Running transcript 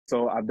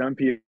So I've done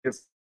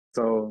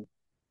PSO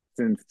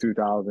since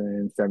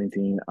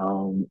 2017.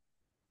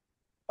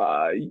 Uh,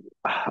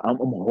 I'm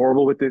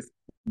horrible with this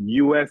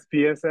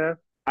USPSF.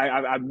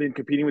 I've been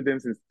competing with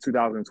them since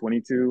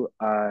 2022.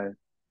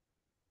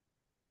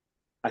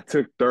 I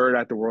took third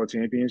at the World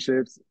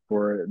Championships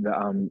for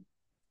the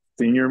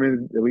senior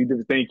men's elite.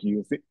 Thank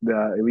you,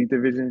 the elite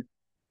division.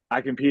 I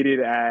competed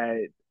at,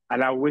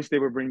 and I wish they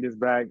would bring this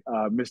back.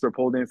 Mr.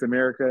 Pole Dance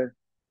America.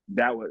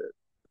 That was,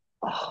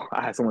 oh,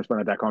 I had so much fun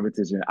at that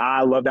competition.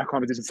 I love that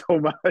competition so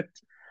much.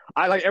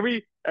 I like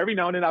every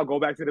now and then I'll go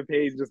back to the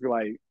page and just be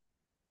like,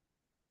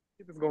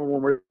 get this going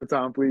one more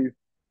time, please.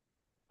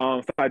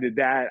 So I did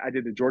that. I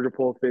did the Georgia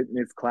Pole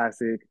Fitness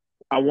Classic.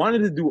 I wanted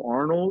to do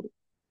Arnold.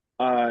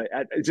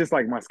 It's just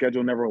like my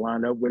schedule never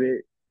lined up with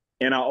it.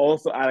 And I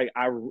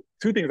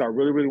two things I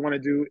really want to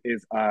do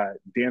is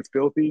dance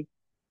filthy.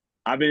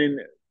 I've been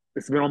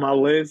it's been on my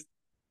list,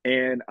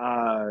 and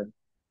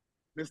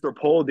Mr.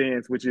 Pole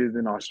Dance, which is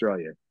in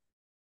Australia.